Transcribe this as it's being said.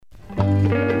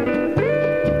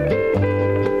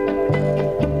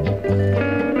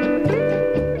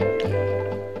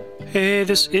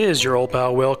this is your old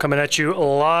pal Will coming at you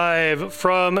live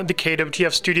from the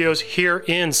KWTF studios here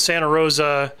in Santa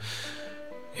Rosa.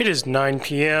 It is 9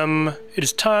 p.m. It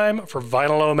is time for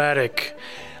Vinyl-O-Matic.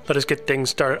 Let us get things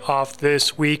started off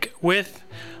this week with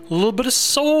a little bit of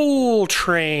Soul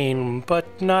Train,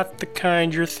 but not the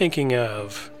kind you're thinking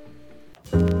of.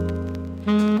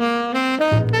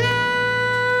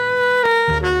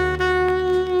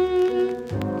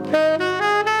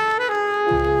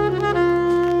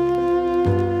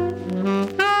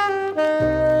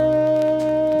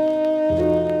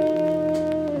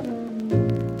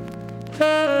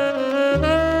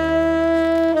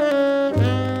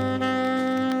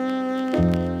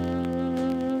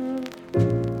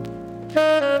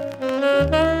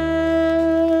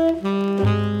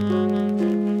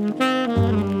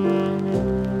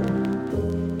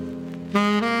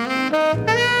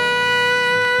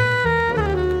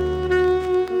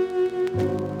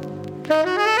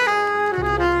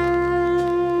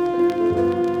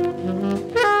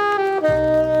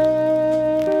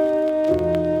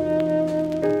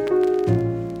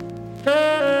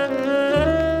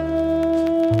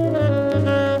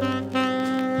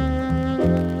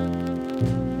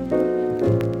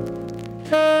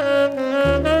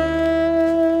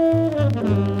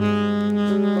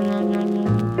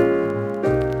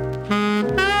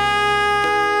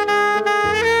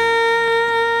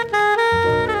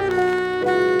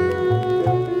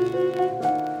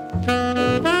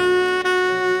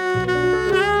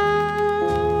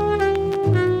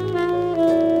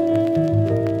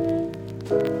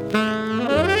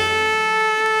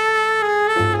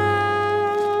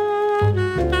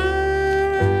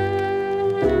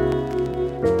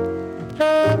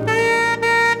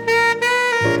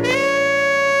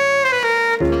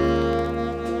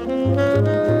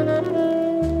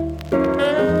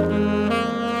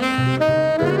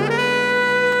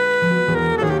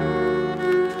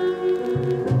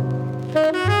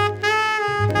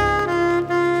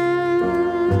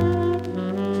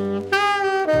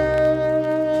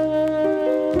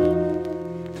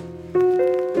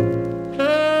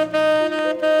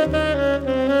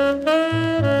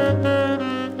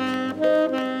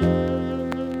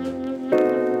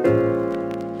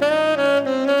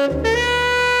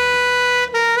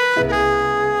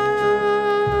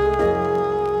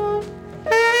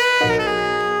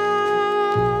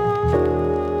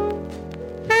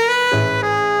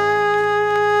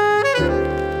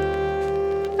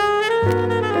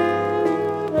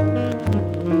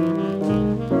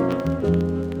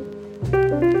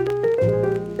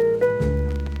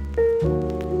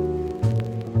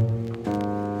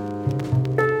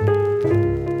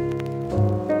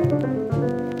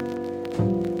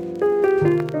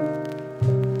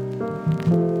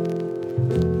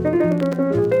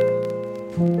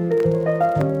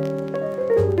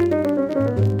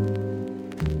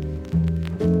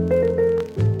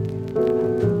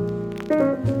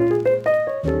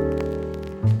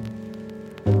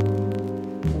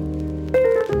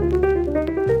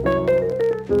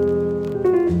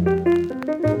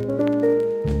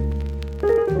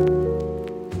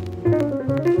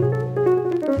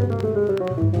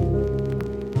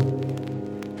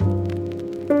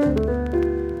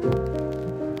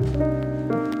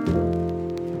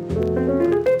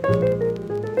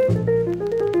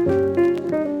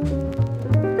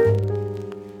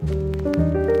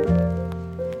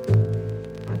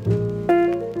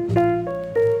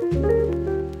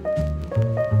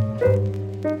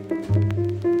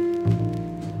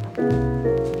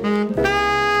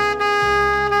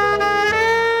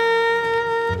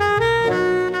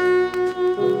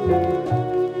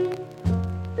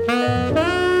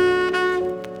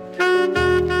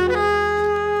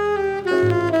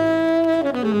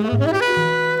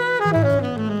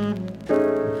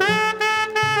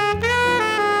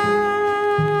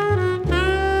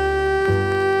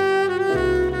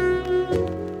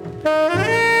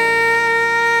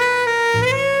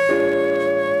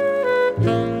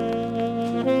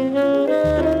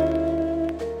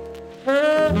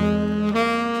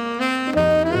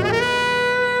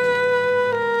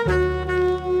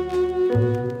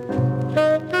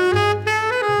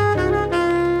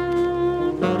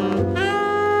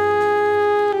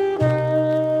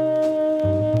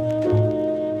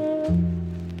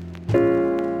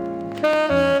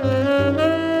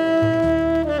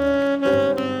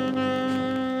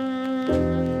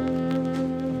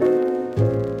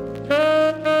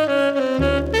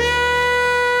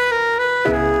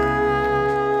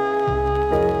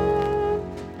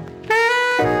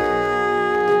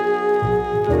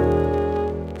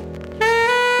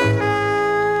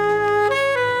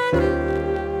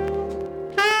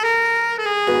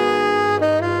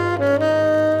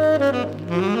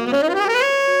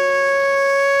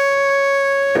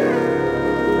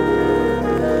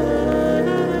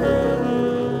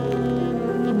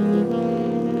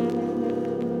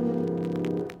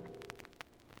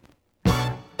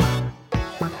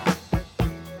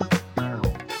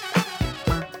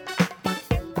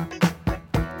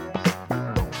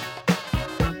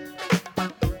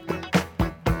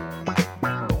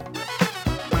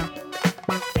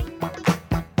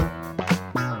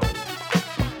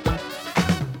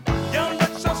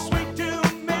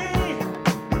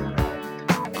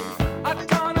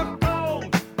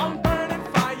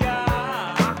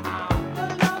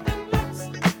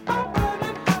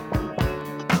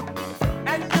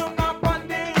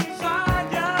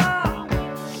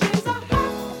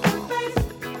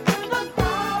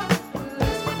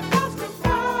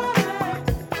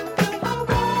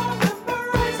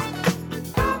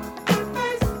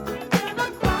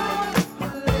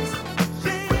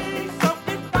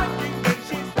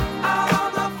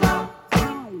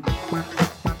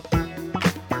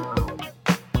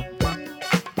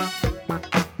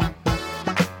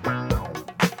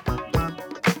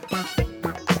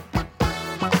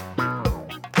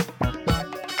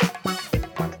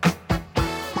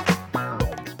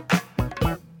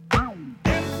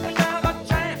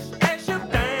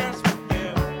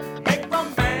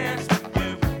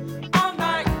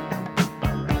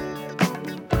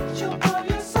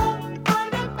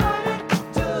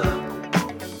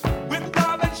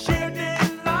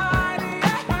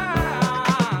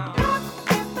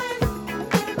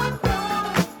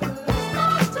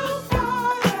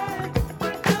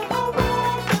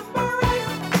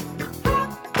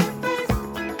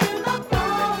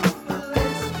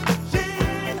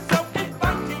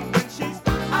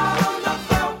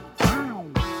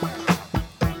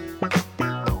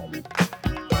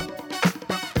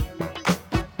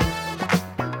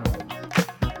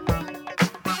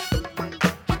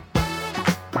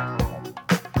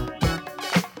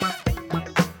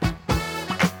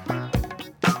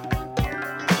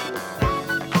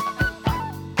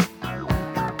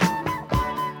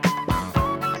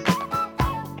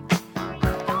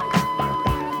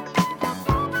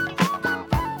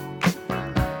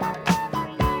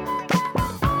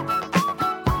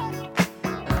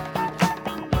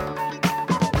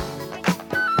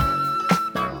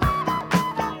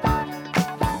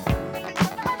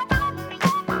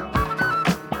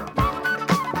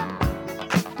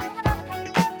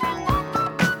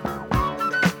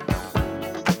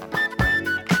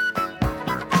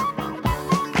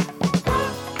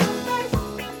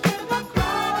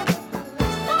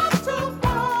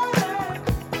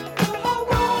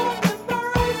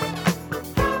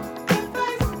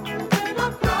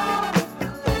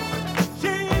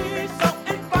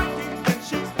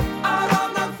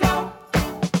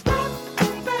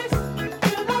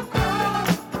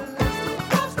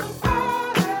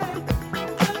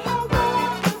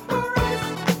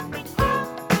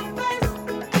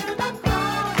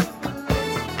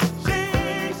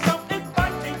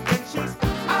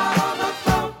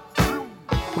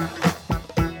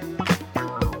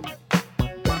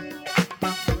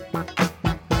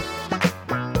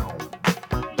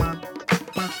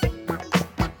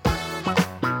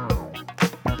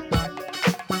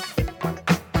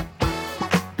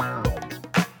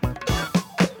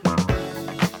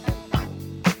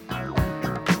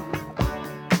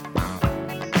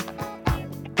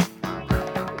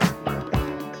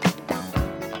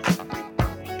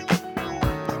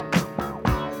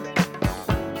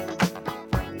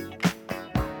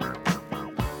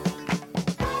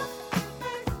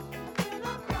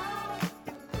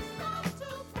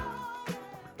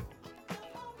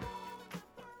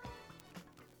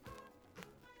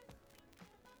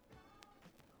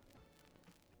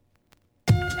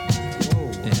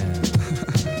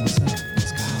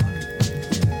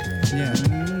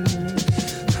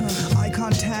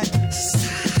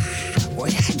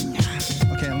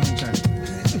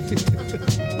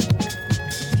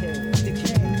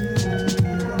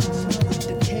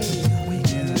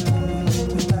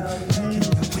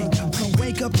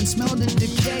 up and smell the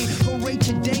decay. Hooray,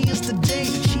 today is the day.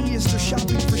 She is there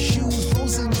shopping for shoes.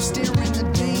 Frozen, you staring the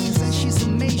days. And she's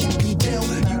amazed, you can tell.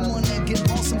 You wanna get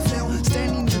lost and fail.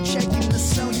 Standing there checking the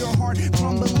cell. Your heart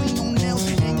crumbling on nails.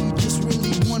 And you just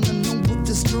really wanna know what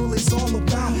this girl is all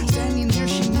about. Standing there,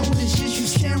 she notices you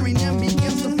staring and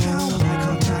begins to pound. Eye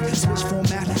contact, switch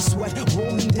format, sweat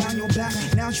rolling down your back.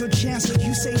 Now's your chance.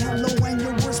 You say hello and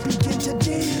your words begin to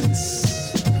dance.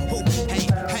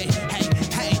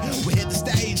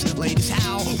 Ladies,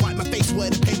 how? Wipe my face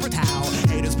with a paper towel.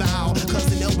 Haters bow, cause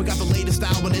they know we got the latest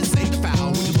style, but it's safe to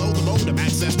foul. When you load the modem,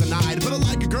 access denied. But I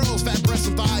like a girl's fat breasts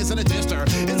and thighs, and I dissed her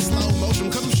in slow motion,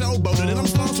 cause I'm showboating and I'm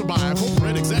sponsored by a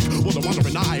corporate exec with a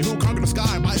wandering eye who conquered the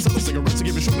sky by selling cigarettes to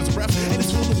give you short as a breath. And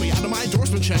it's fooling me out of my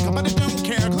endorsement check, but I don't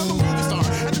care, cause I'm a movie star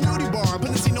at the nudie bar.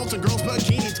 Putting C notes on girls'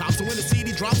 bikini tops, so when the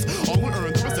CD drops, all we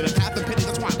earn the rest of the path of pity.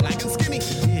 That's why I'm black and skinny.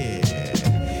 Yeah.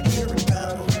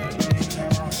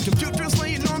 Computers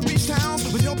laying on beach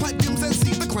towels with your pipe fumes and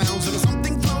see the clowns. And there's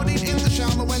something floating in the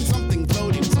shallow and something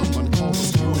floating. Someone call the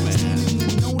school man.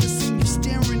 Noticing you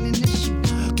staring in this shit.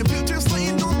 Computers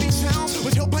laying on beach towels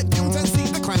with your pipe fumes and see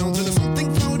the clowns. And there's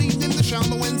something floating in the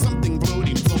shallow and something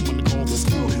floating. Someone call the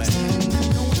school man.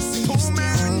 Pool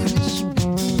man.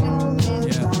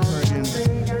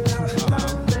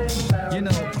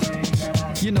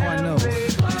 Yeah, you know I know.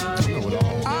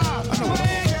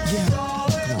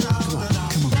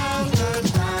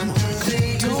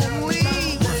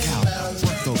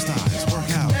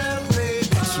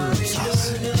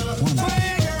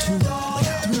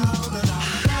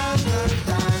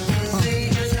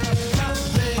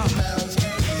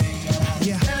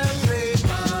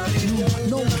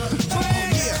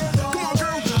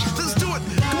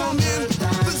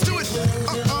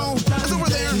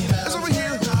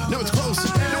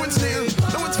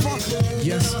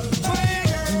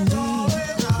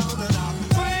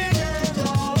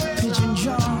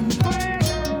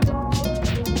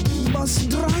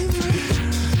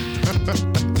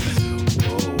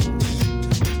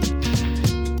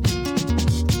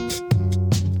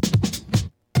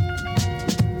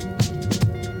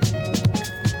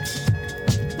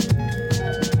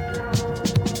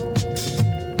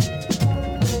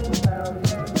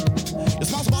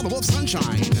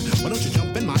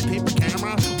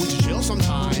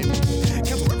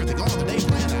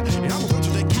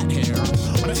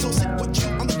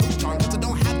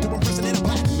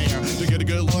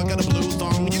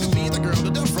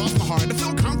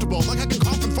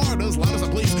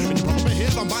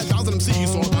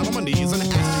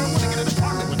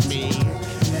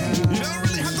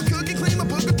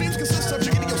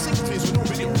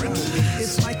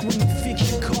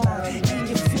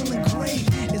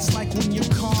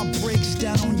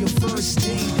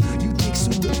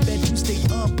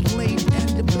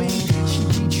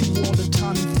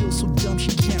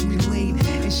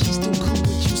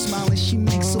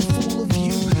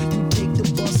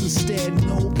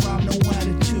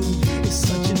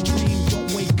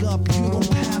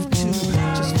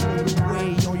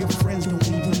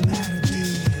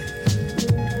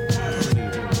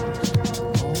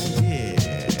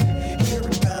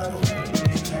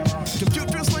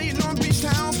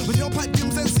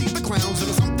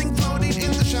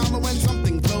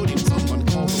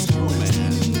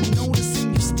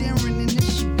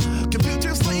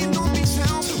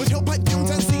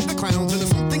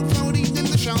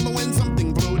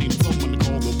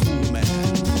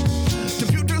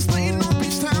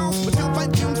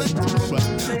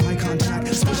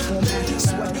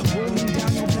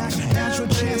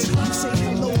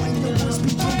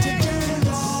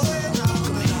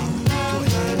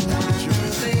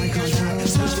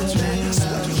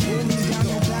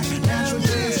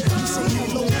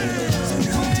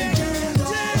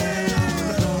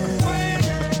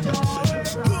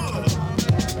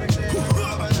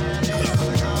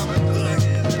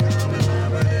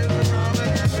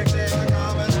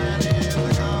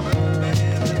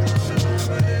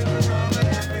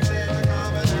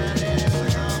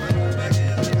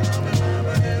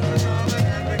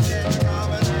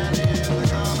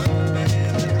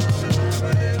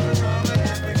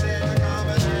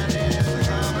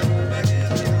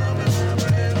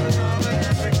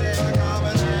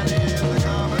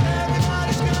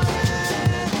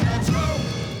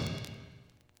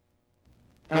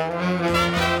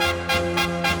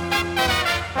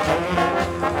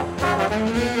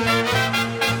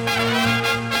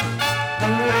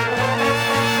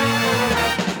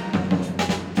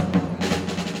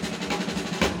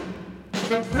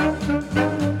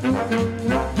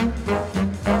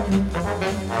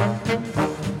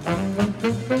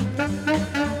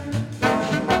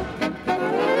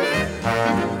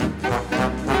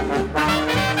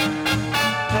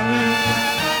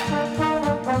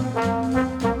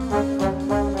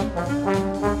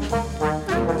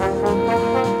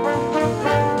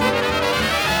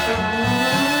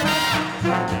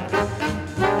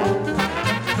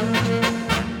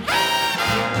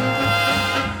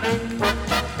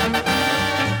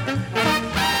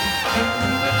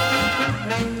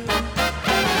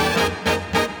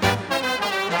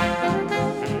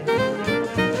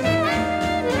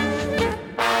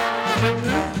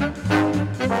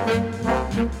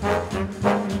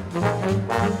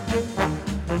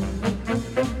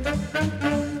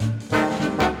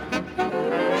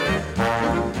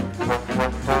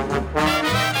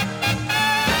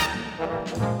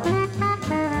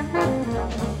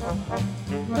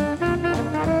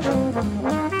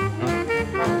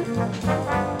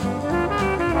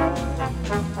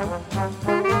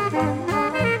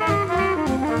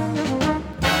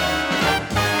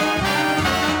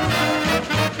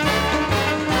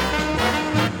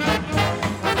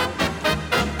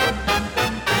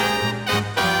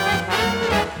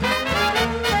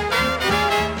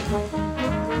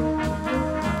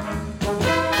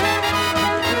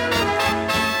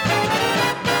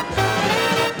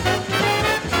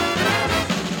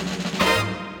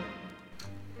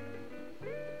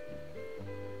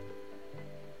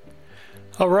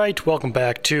 All right, welcome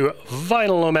back to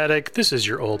Vinyl-O-Matic. This is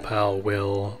your old pal,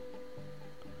 Will.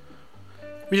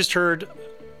 We just heard,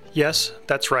 yes,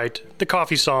 that's right, the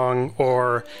coffee song,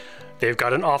 or They've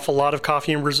Got an Awful Lot of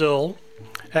Coffee in Brazil,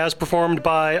 as performed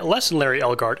by Les and Larry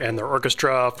Elgart and their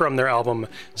orchestra from their album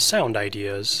Sound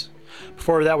Ideas.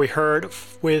 Before that, we heard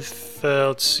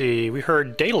we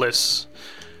heard Daedalus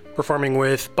performing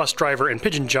with Bus Driver and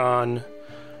Pigeon John,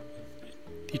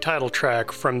 the title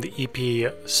track from the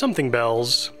EP Something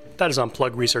Bells. That is on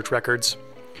Plug Research Records.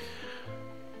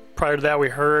 Prior to that, we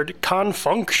heard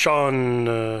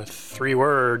Confunction. 3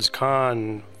 words,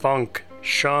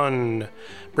 Confunction.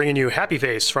 Bringing you Happy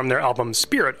Face from their album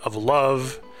Spirit of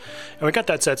Love. And we got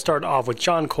that set started off with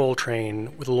John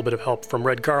Coltrane with a little bit of help from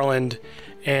Red Garland.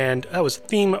 And that was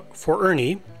Theme for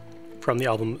Ernie from the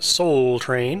album Soul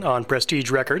Train on Prestige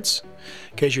Records.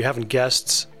 In case you haven't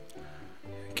guessed,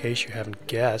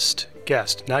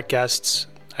 not guests.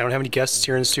 I don't have any guests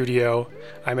here in the studio.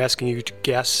 I'm asking you to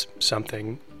guess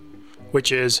something,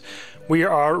 which is we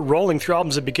are rolling through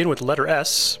albums that begin with the letter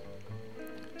S,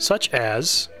 such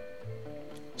as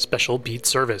Special Beat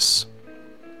Service.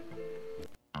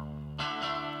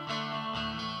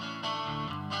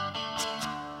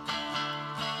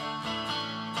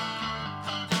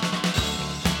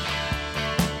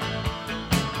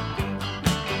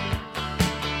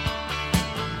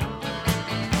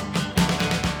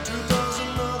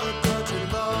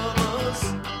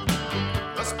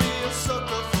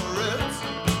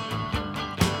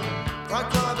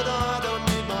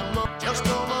 Just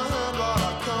hold my hand while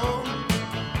I come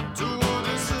to a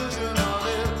decision.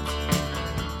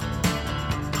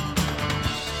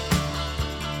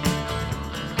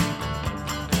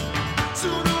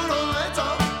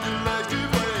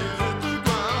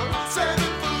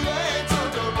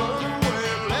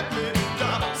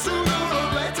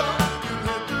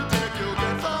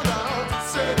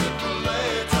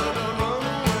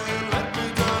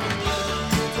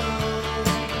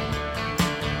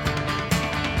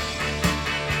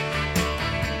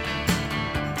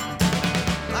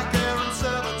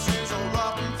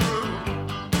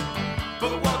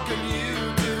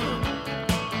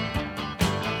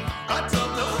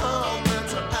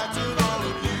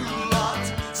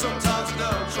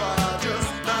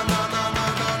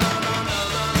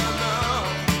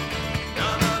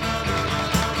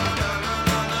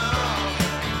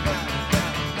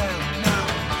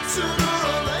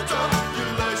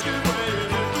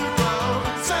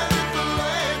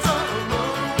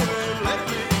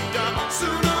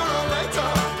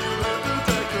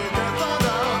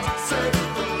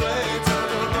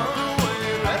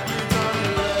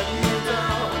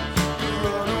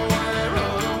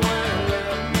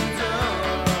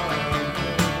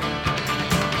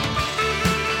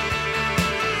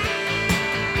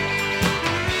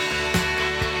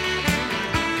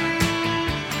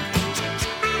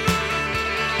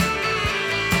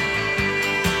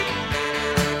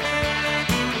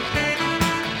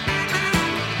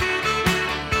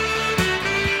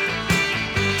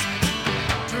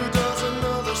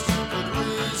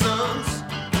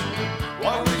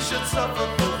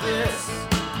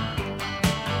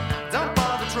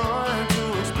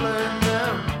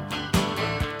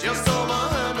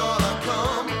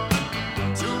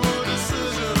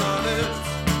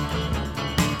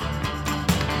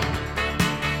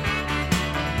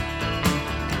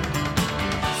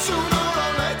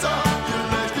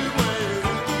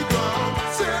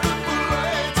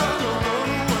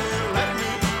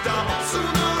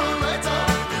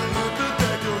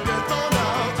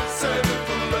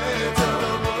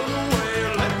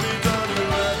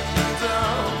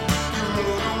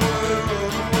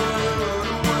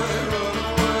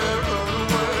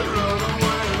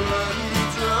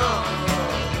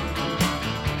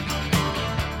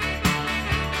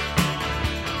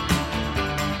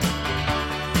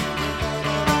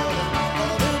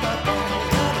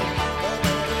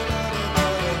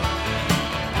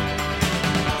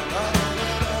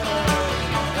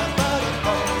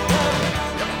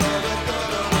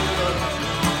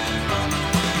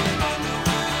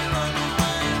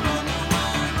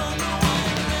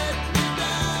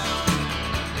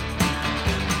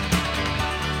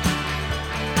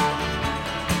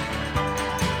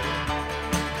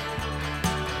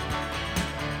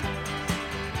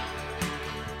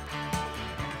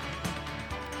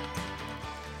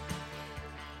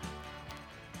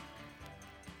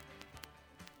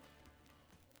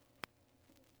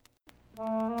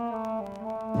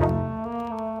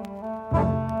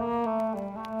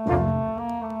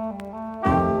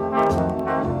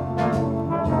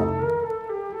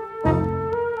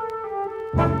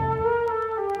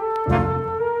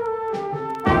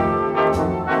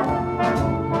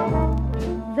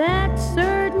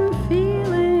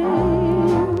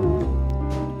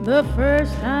 the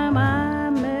first time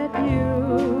I met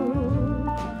you,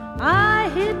 I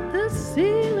hit the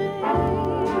ceiling.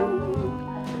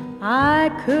 I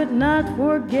could not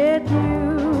forget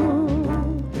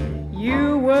you.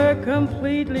 You were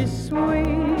completely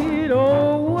sweet.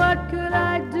 Oh, what could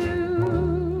I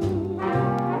do?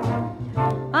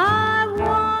 I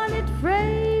wanted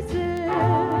phrases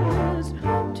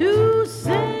to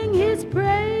sing his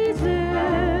praises.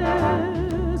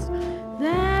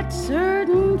 That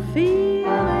certain feeling,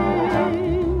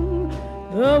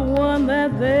 the one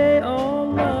that they all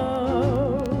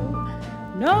love.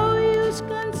 No use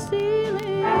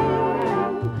concealing.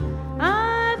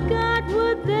 I've got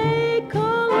what they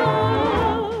call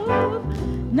love.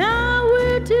 Now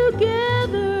we're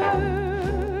together.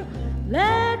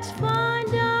 Let's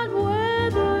find out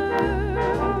whether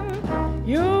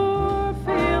you're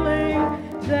feeling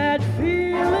that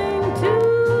feeling too.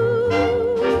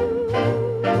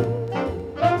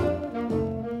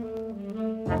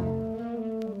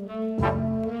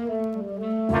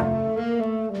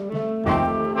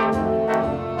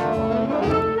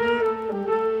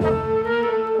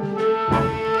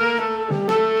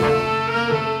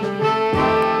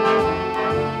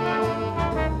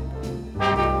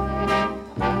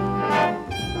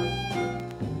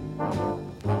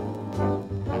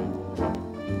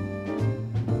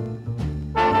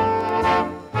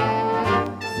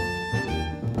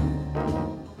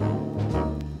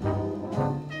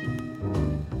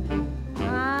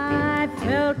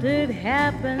 It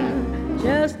happened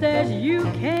just as you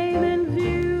came in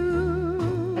view.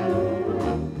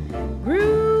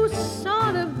 Grew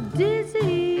sort of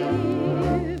dizzy.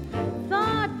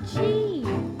 Thought, gee,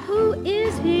 who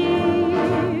is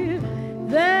he?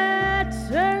 That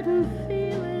certain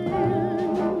feeling,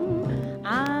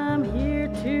 I'm here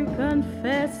to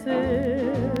confess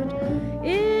it,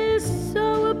 is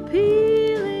so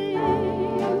appealing.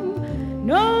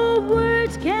 No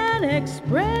words can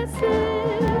express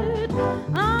it.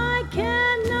 I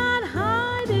cannot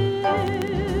hide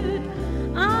it.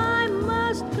 I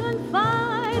must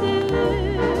confide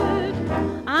it.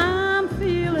 I'm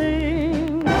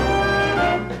feeling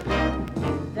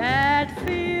that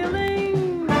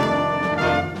feeling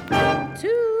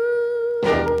too.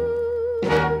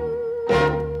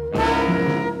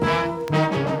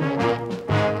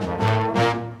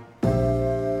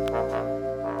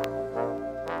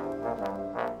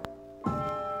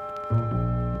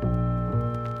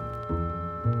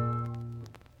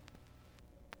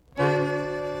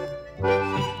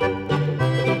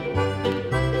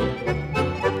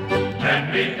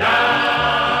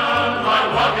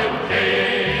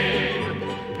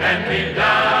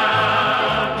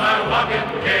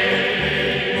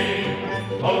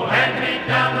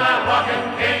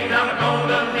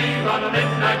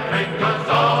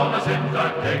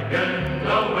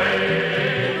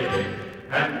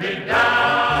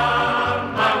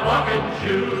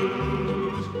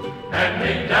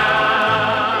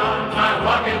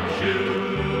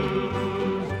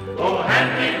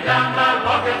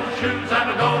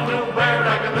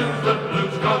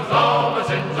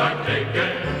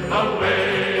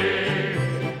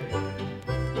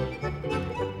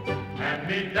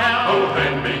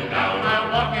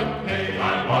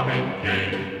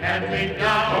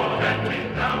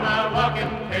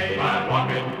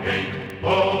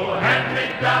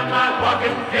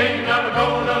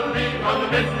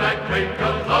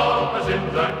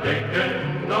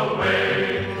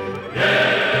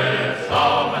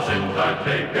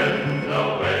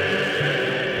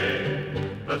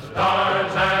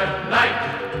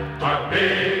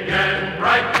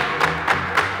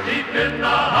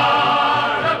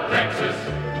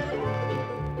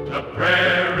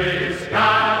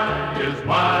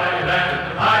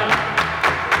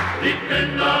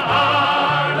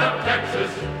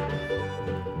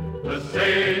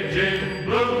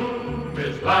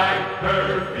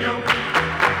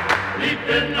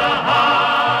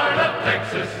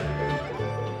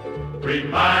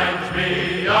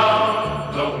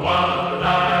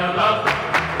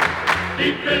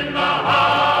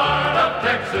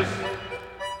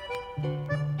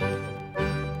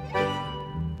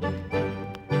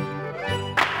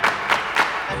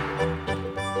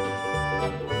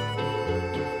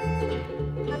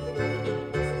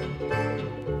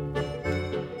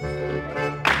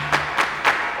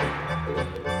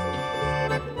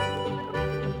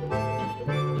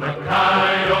 The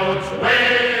coyotes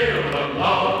wail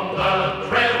along the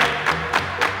trail.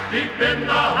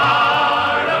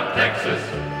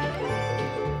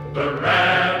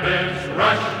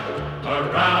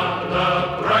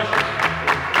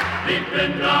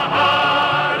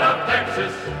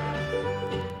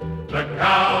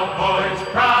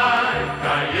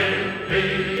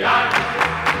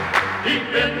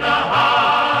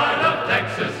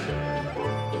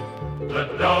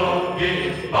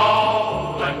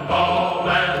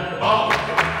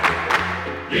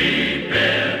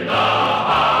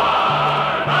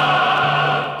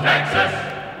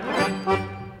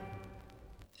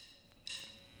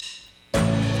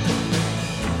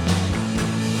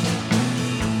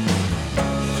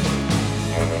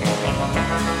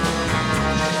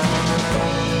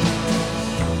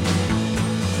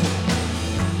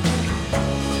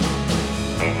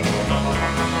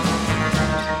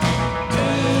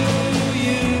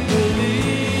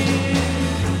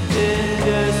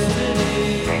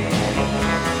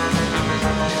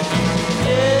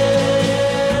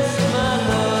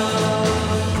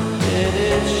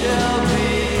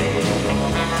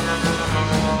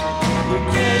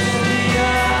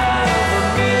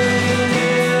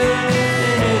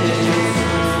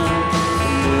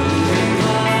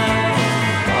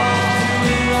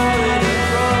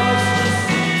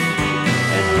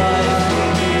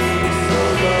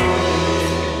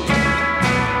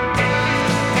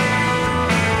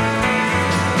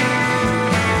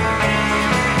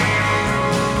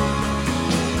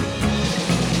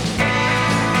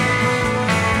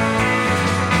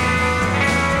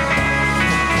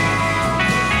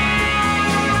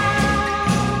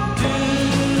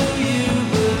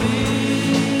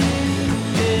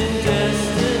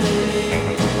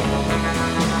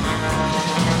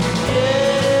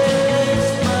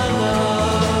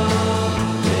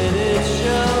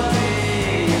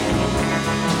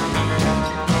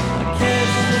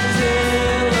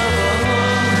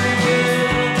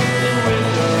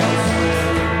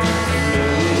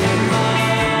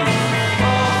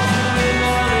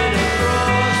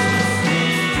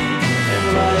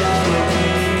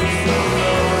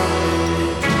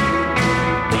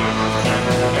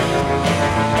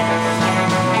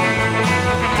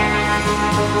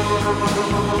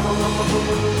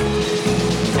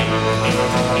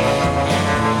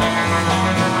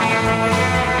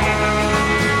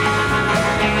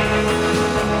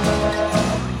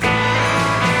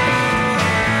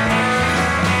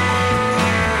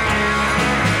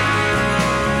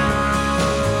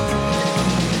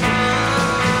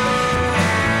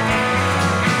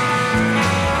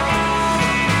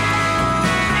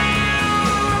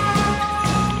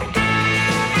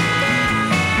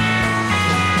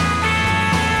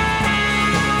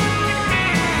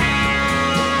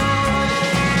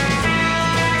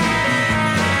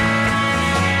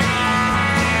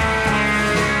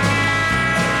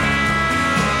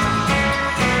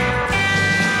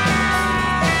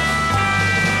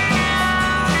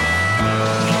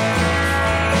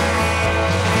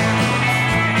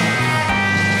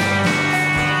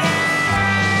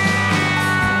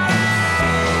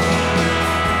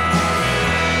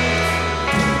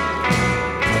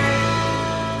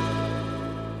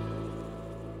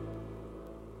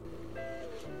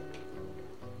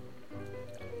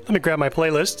 Let me grab my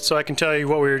playlist so I can tell you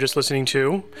what we were just listening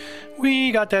to.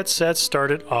 We got that set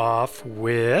started off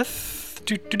with...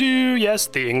 yes,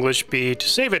 the English beat,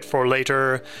 Save It For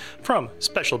Later, from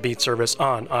Special Beat Service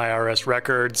on IRS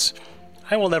Records.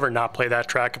 I will never not play that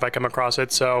track if I come across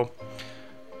it, so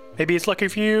maybe it's lucky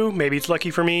for you, maybe it's lucky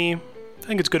for me. I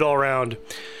think it's good all around.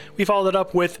 We followed it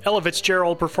up with Ella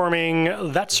Fitzgerald performing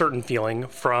That Certain Feeling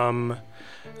from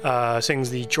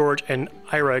sings the George and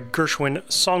Ira Gershwin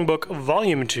Songbook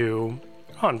Volume 2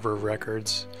 on Verve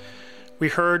Records. We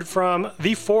heard from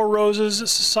the Four Roses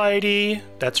Society.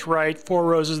 That's right, Four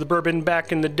Roses, the bourbon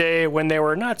back in the day when they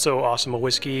were not so awesome a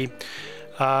whiskey.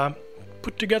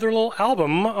 Put together a little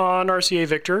album on RCA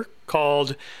Victor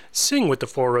called Sing with the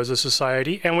Four Roses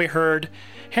Society, and we heard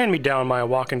Hand Me Down My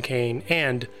Walkin' Cane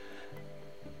and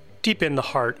Deep in the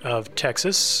Heart of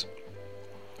Texas.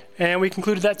 And we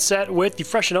concluded that set with the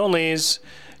Fresh and Onlys,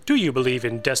 Do You Believe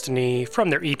in Destiny, from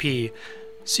their EP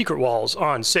Secret Walls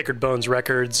on Sacred Bones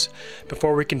Records.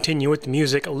 Before we continue with the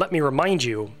music, let me remind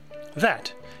you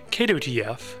that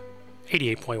KWTF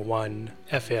 88.1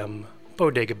 FM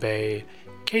Bodega Bay,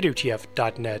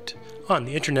 KWTF.net on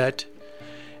the internet,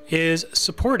 is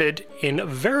supported in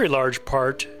very large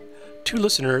part to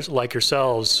listeners like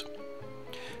yourselves.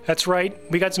 That's right,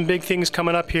 we got some big things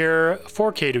coming up here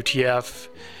for KWTF,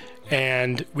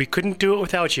 and we couldn't do it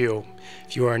without you.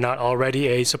 If you are not already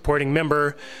a supporting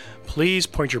member, please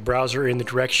point your browser in the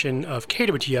direction of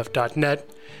kwtf.net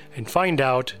and find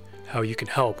out how you can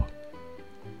help.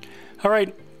 All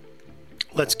right,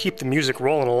 let's keep the music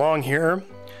rolling along here.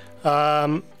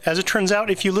 As it turns out,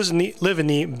 if you live in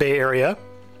the Bay Area,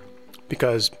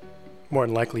 because more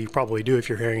than likely you probably do if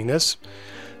you're hearing this,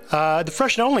 the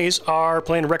Fresh and Onlys are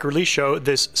playing a record release show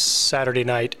this Saturday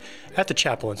night at the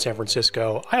Chapel in San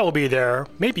Francisco. I will be there.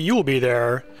 Maybe you will be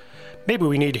there. Maybe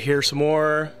we need to hear some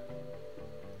more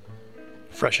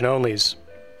Fresh and Onlys.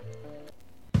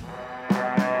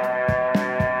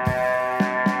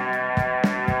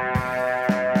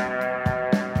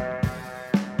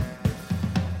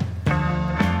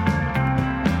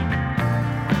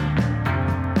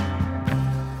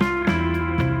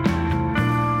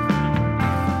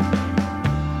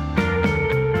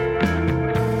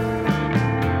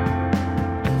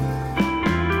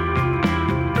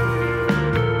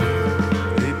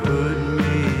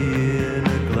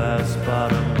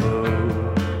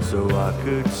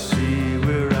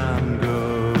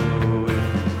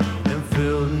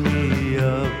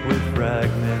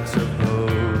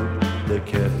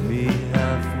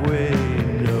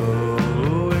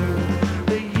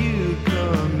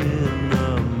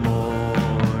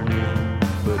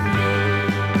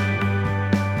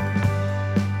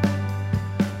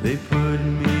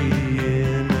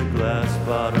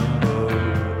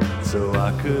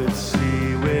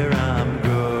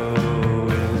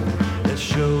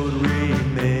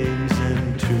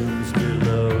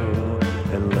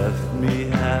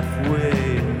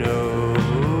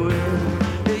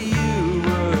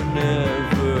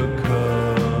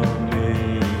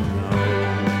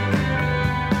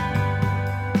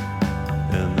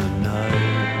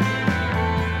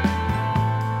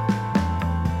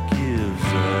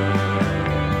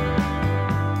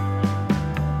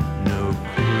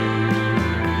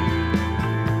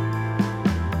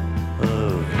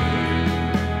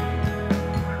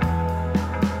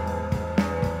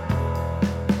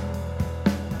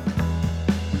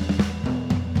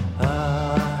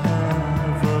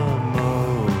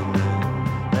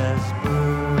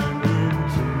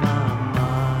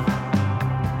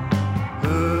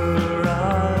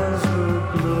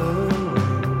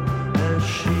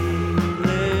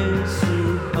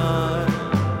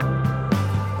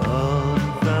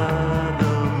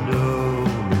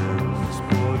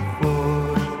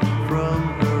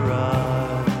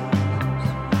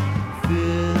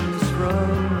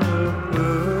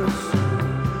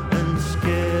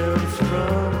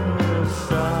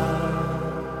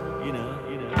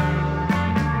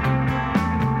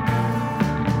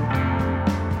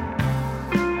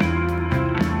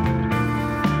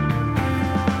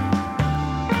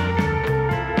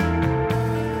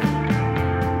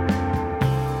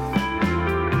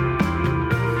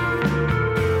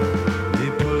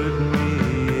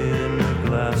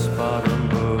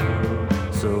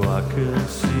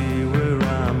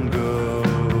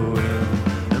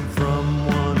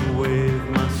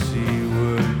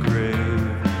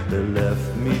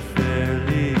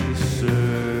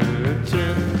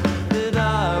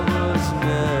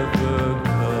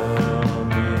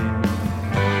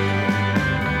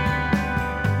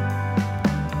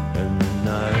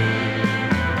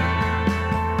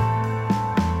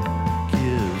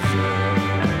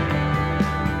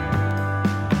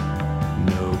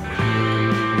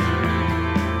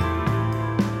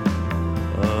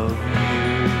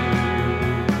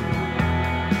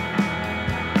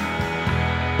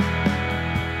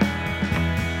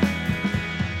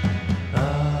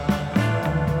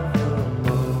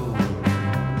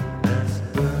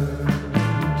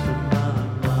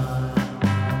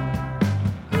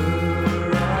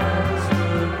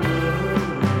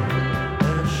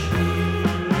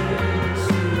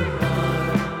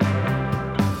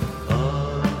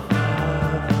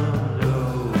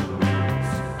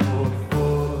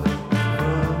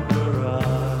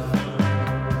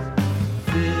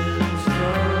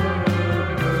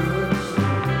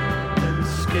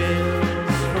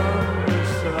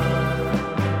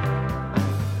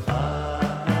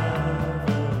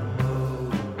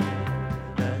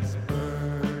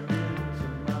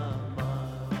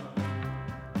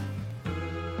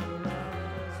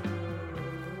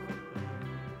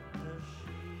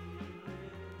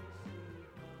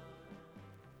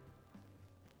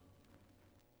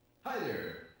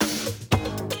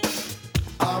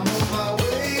 I'm on my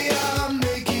way, I'm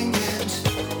making it.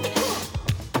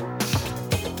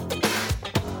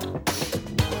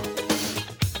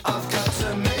 I've got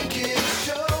to make it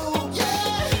show,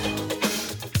 yeah.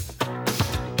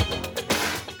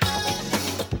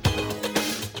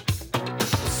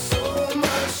 So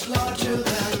much larger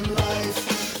than life.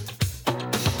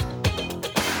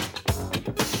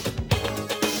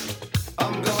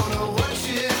 I'm gonna watch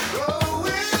it grow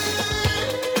in.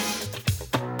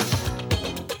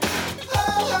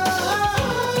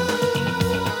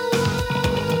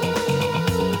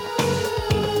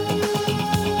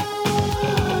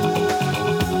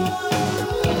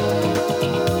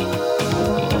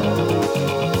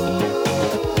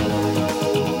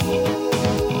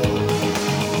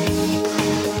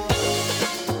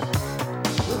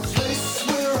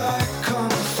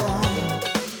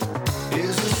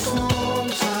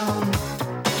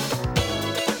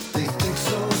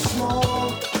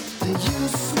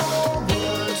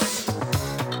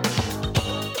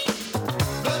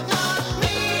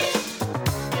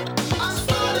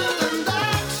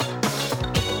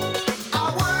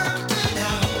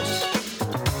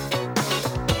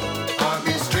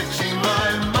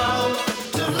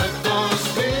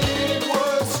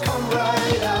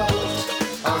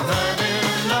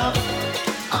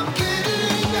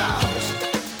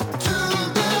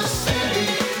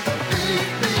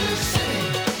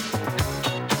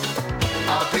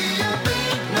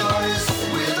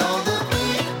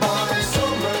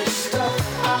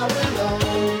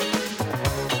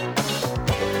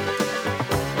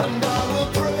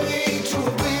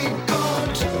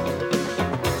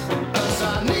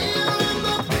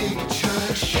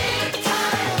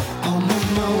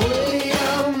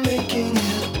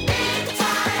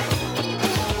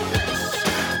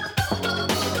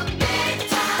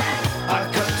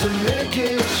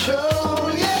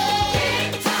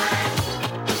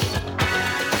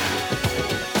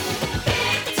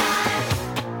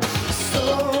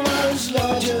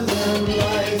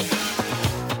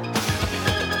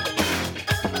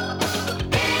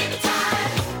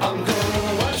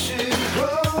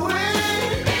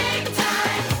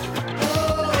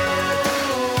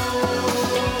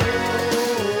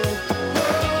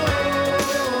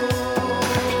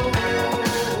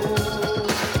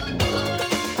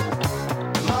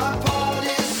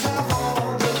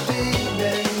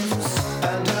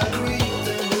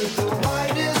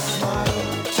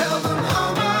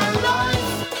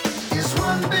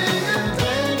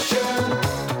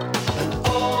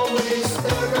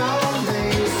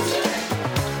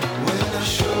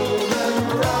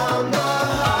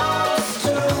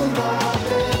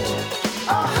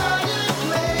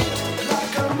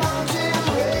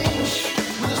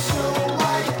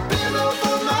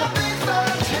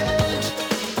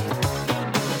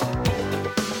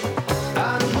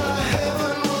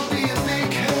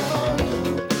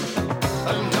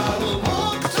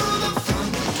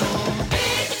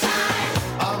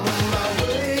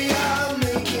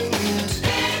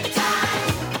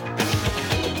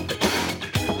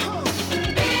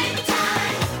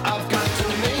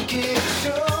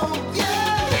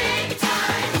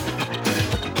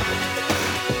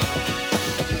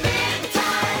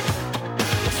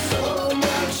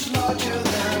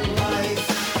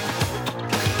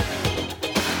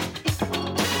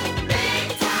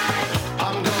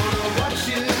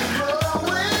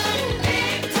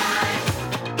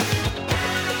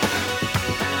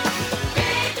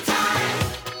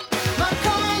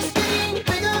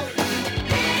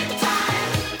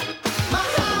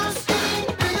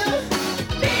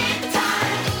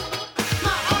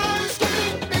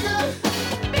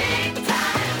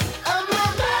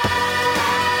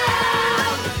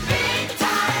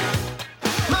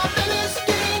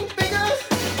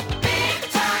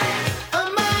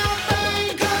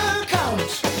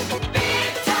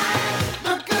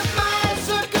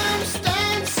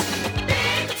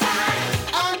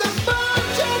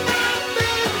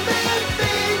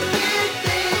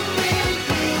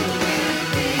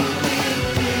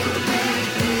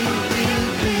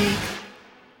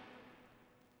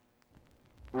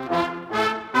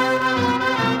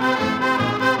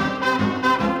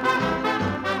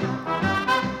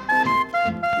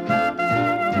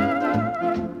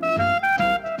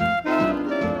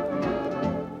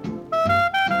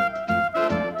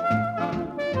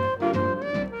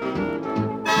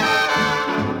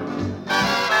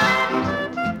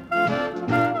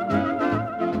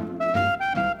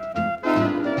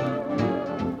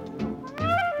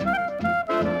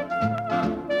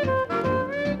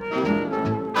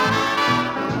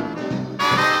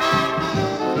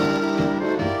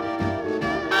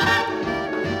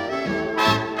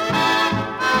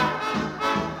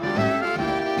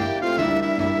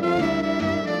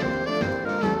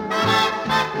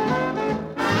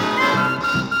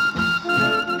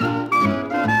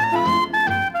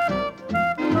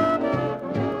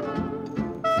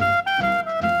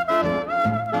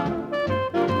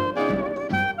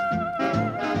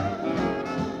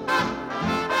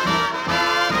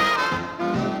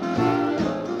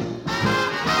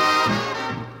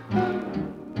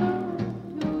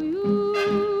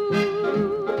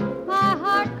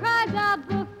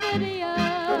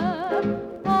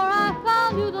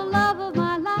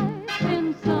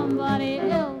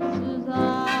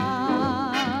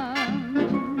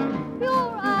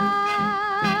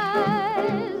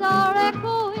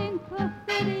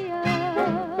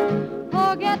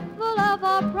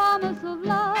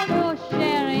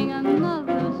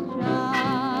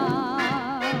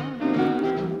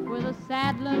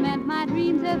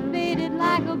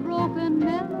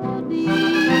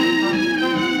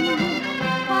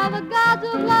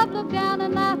 clouds of love look down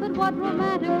and laugh at what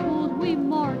romantic fools we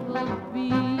mortals be.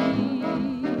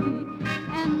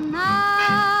 And now I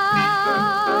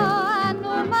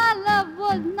know my love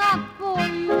was not for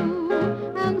you,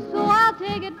 and so I'll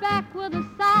take it back with a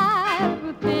sigh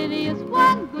for piteous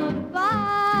one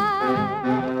goodbye.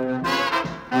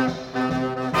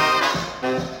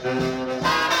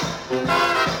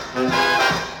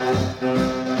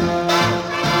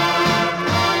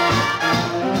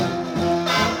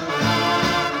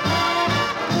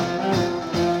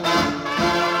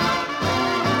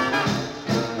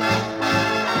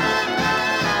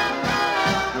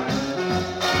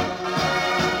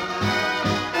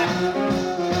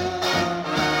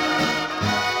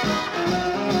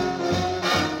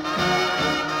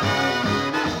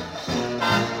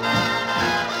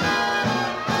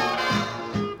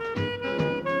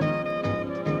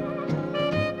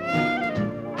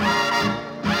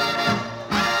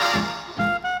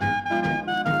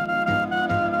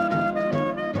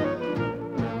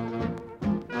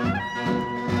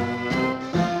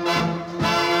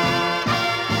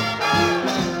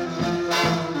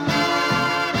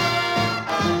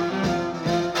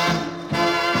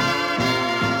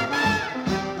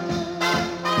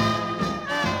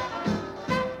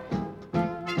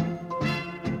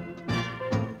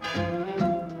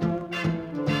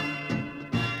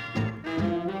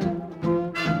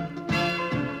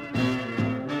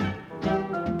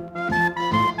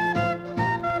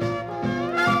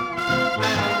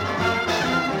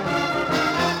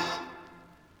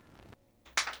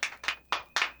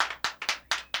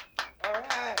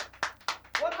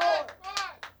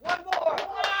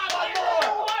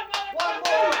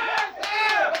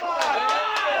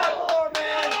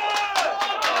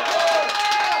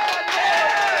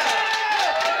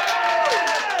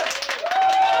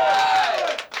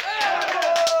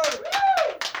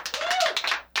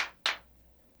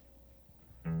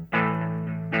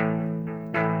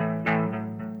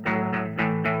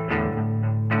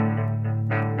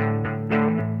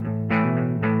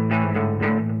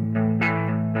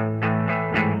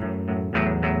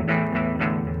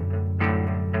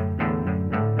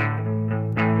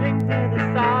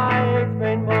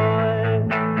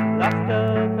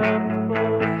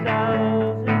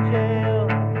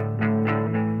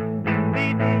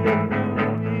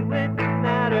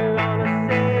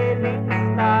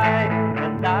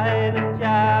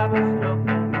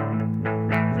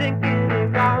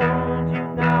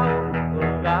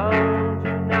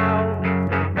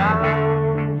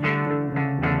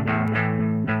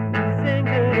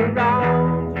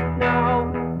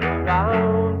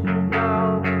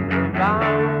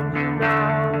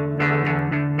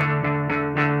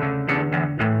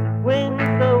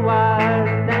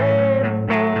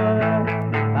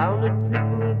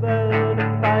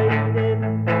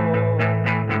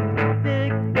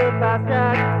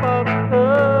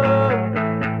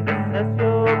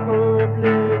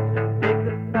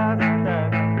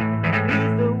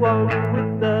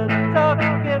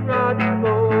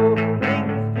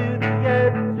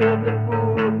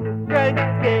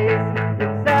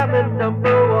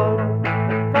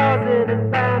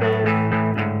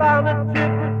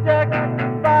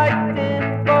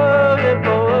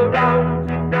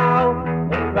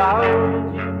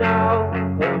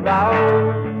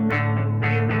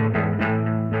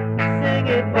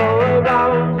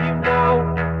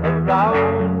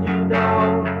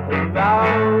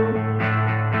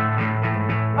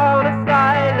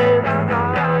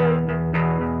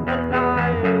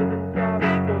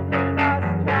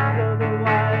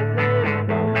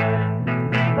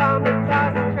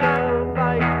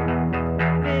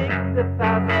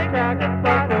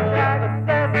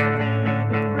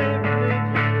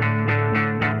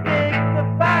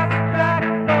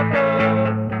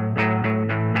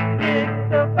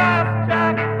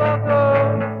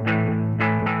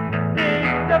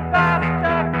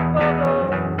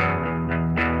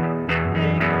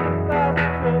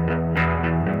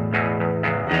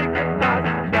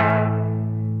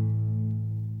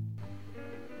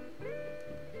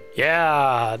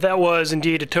 Yeah, that was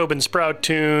indeed a Tobin Sprout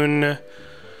tune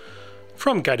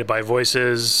from Guided by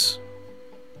Voices.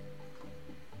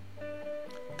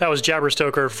 That was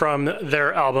Jabberstoker from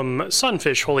their album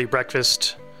Sunfish Holy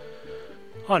Breakfast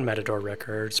on Matador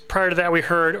Records. Prior to that, we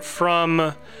heard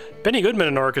from Benny Goodman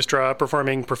and Orchestra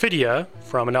performing Perfidia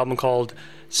from an album called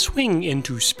Swing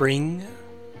Into Spring.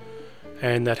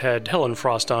 And that had Helen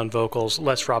Frost on vocals,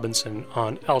 Les Robinson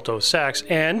on alto sax,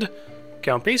 and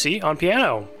Count Basie on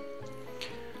piano.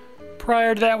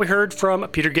 Prior to that, we heard from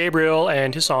Peter Gabriel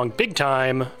and his song Big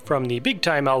Time from the Big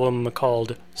Time album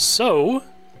called So.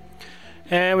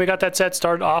 And we got that set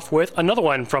started off with another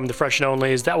one from the Fresh and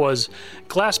Onlys. That was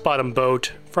Glass Bottom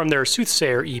Boat from their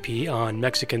Soothsayer EP on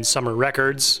Mexican Summer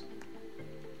Records.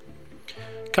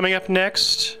 Coming up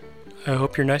next, I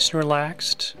hope you're nice and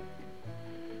relaxed,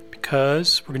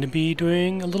 because we're going to be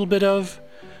doing a little bit of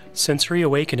sensory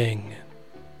awakening.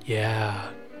 Yeah.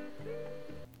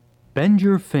 Bend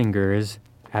your fingers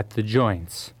at the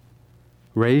joints.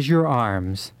 Raise your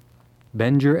arms,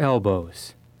 bend your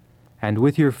elbows, and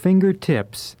with your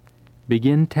fingertips,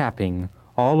 begin tapping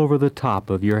all over the top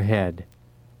of your head.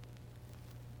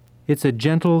 It's a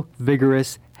gentle,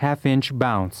 vigorous, half-inch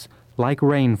bounce, like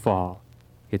rainfall.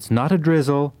 It's not a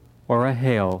drizzle or a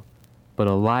hail, but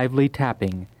a lively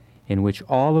tapping in which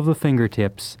all of the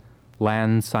fingertips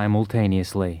land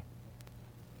simultaneously.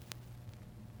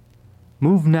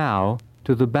 Move now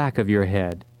to the back of your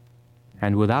head,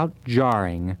 and without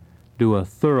jarring, do a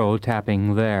thorough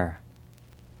tapping there.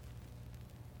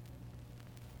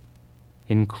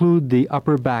 Include the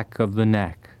upper back of the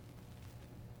neck.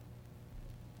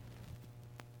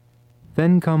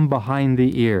 Then come behind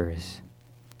the ears,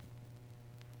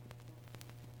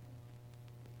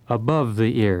 above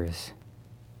the ears.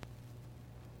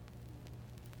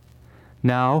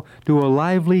 Now do a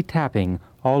lively tapping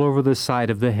all over the side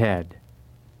of the head.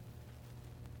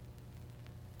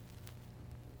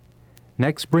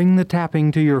 Next, bring the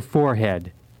tapping to your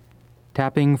forehead,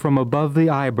 tapping from above the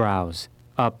eyebrows,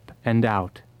 up and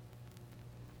out.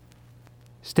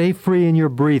 Stay free in your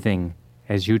breathing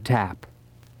as you tap.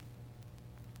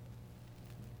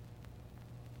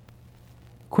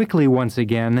 Quickly once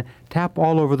again, tap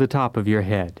all over the top of your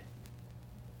head.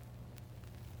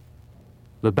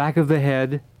 The back of the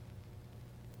head,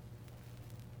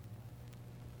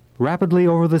 rapidly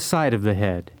over the side of the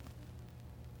head,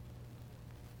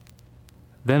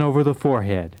 then over the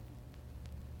forehead.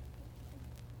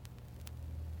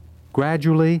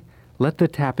 Gradually, let the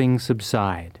tapping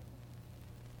subside.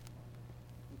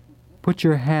 Put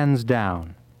your hands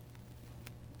down.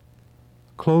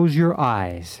 Close your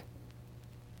eyes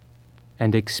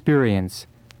and experience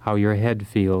how your head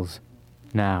feels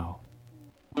now.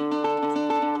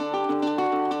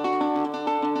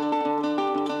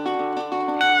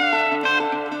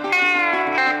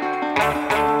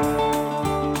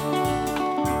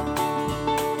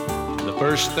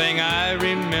 First thing I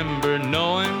remember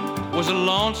knowing was a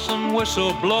lonesome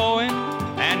whistle blowing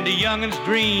and a youngin's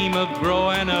dream of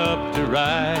growing up to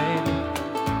ride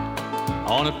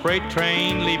on a freight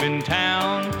train leaving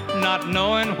town, not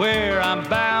knowing where I'm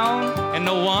bound, and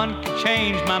no one could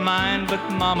change my mind but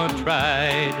Mama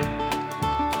tried.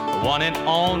 The one and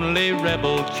only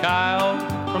rebel child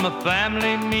from a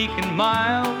family meek and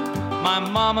mild, my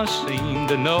Mama seemed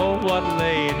to know what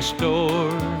lay in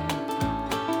store.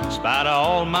 In spite of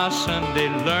all my Sunday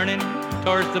learning,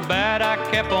 towards the bad I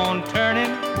kept on turning,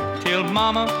 till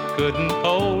Mama couldn't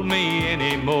hold me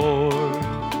anymore.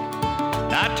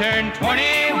 I turned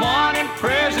 21 in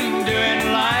prison,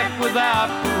 doing life without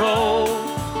parole.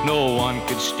 No one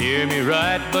could steer me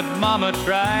right, but Mama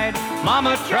tried,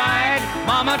 Mama tried,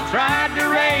 Mama tried to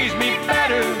raise me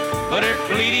better, but her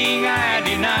pleading I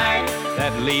denied.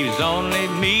 That leaves only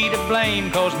me to blame,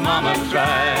 'cause Mama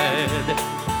tried.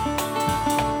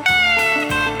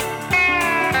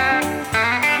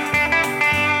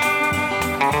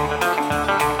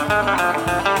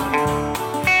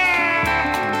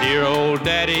 Dear old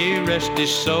Daddy, rest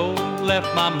his soul,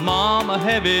 left my mom a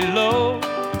heavy load.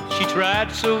 She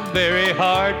tried so very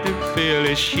hard to fill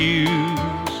his shoes,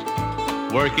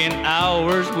 working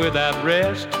hours without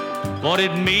rest,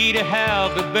 wanted me to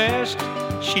have the best.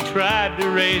 She tried to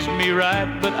raise me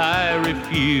right, but I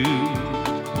refused.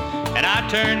 And I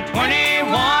turned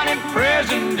 21 in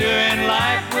prison, doing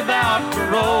life without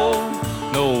parole.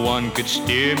 No one could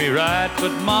steer me right,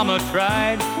 but Mama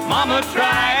tried, Mama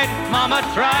tried, Mama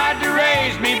tried to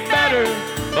raise me better,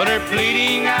 but her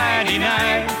pleading I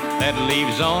denied. That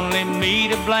leaves only me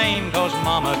to blame, 'cause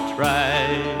Mama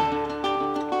tried.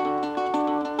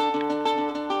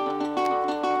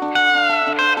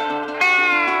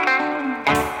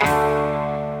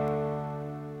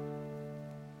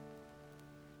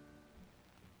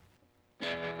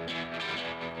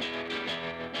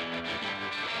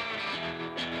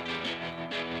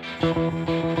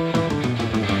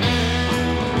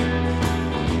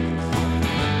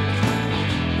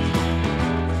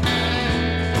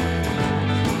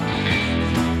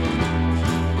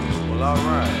 Well, all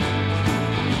right.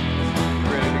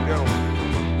 Ready to go.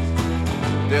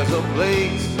 There's a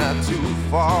place not too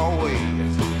far away,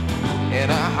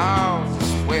 and a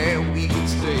house where we can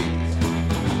stay.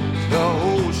 The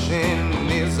ocean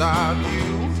is our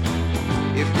view.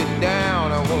 If you're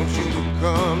down, I want you to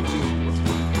come to.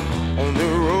 On the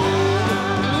road,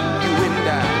 you and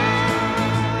I.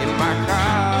 In my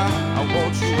car, I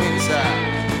want you inside.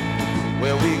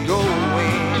 Where we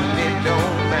going, it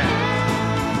don't matter.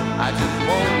 I just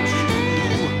want you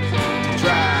to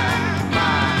drive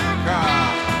my car.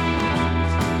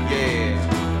 Yeah.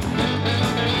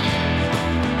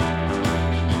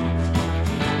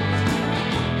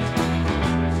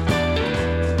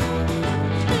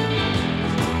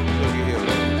 Look at here,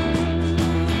 baby.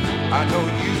 I know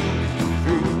you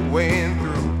through and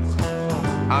through.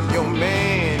 I'm your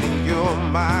man and you're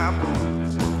my boo.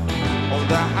 On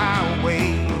the highway,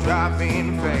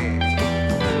 driving fast.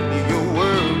 Leave your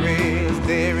worries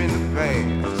there in the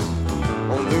past.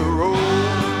 On the road,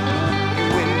 you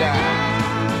and I.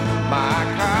 My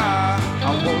car, I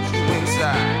want you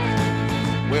inside.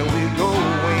 Where we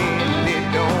going, it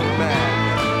don't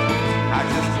matter. I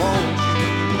just want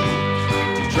you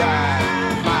to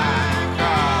drive my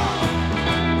car.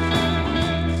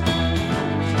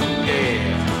 Yeah.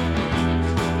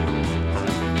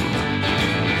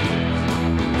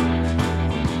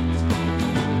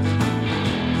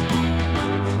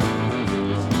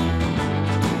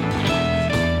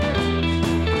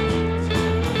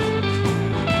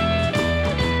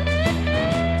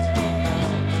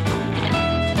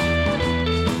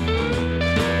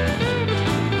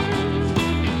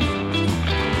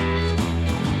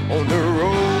 On the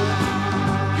road,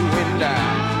 you and I.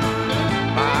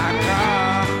 My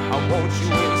car, I want you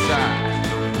inside.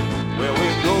 Where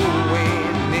we're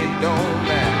going, it don't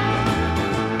matter.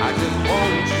 I just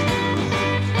want you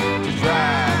to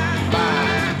drive my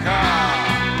car.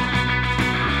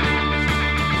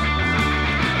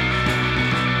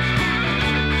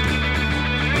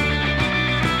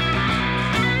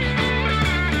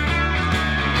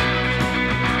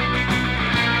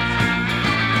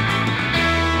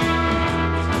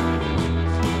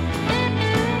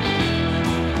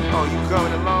 Oh, you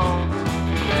coming along?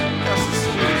 That's the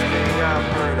sweetest thing I've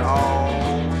heard all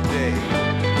day.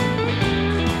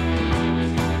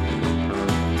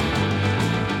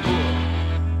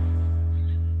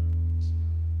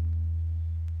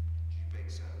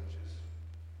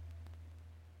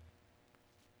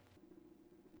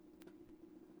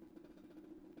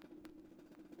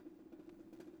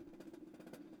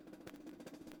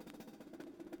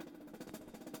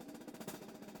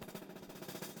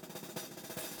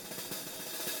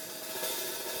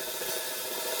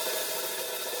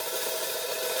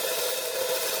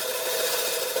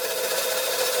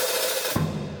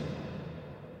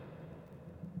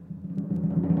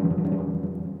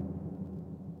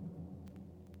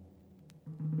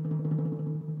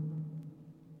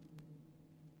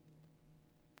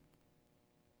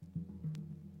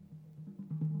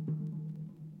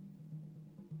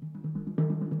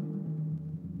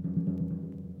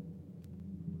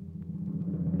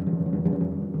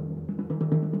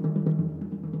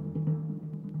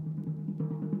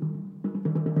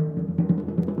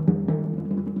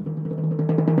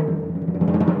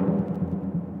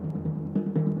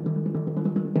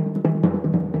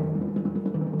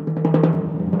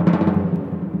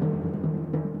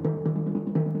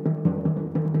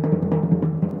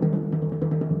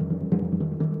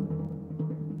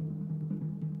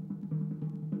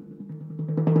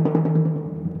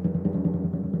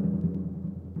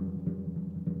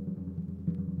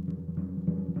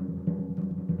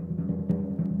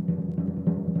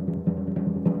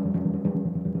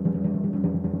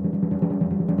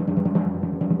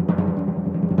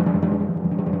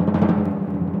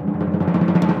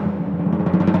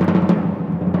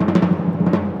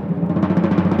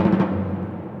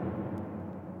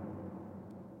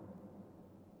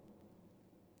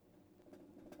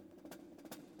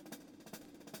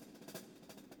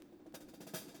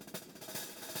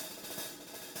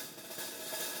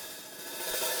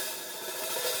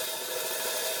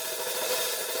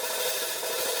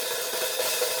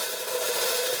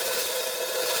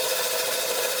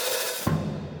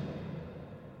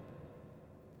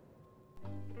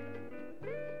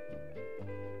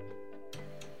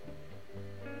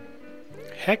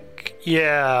 Heck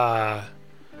yeah.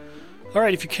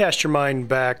 Alright, if you cast your mind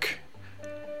back,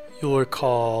 you'll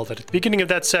recall that at the beginning of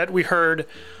that set we heard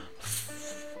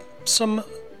some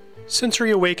sensory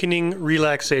awakening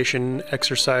relaxation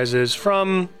exercises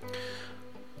from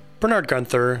Bernard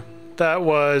Gunther. That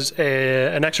was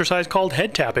an exercise called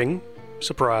head tapping.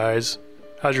 Surprise.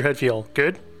 How's your head feel?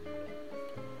 Good?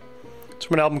 It's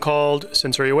from an album called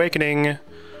Sensory Awakening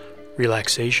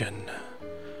Relaxation.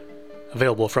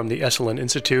 Available from the Esalen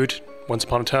Institute, once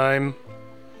upon a time.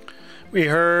 We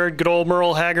heard good old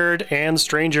Merle Haggard and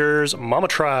Strangers' Mama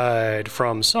Tried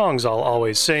from Songs I'll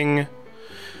Always Sing.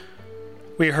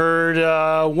 We heard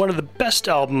one of the best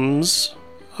albums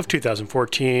of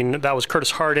 2014. That was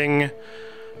Curtis Harding,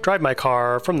 Drive My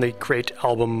Car, from the great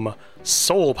album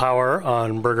Soul Power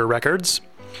on Burger Records.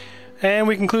 And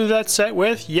we concluded that set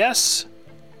with, yes,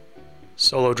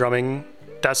 Solo Drumming.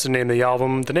 That's the name of the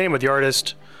album. The name of the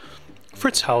artist,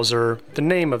 Fritz Hauser. The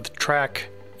name of the track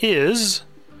is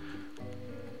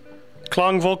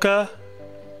Klangwolke,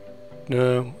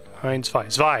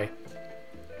 Zwei.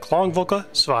 Klangwolke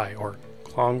Zwei, or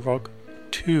Klangwolke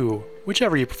 2,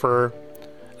 whichever you prefer.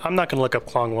 I'm not going to look up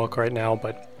Klangwolke right now,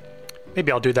 but maybe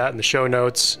I'll do that in the show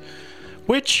notes,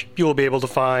 which you will be able to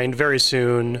find very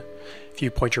soon if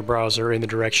you point your browser in the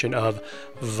direction of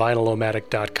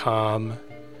vinylomatic.com.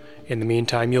 In the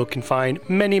meantime, you can find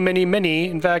many,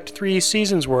 in fact, 3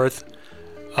 seasons worth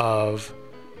of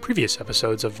previous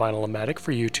episodes of Vinyl-O-Matic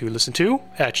for you to listen to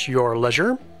at your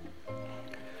leisure.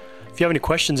 If you have any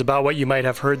questions about what you might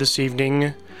have heard this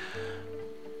evening,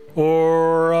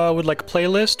 or would like a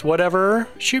playlist, whatever,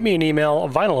 shoot me an email,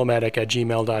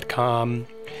 vinylomatic@gmail.com.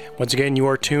 Once again, you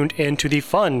are tuned into the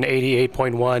fun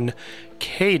 88.1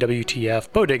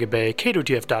 KWTF, Bodega Bay,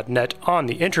 KWTF.net on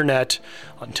the internet.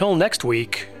 Until next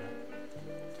week,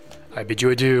 I bid you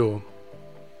adieu.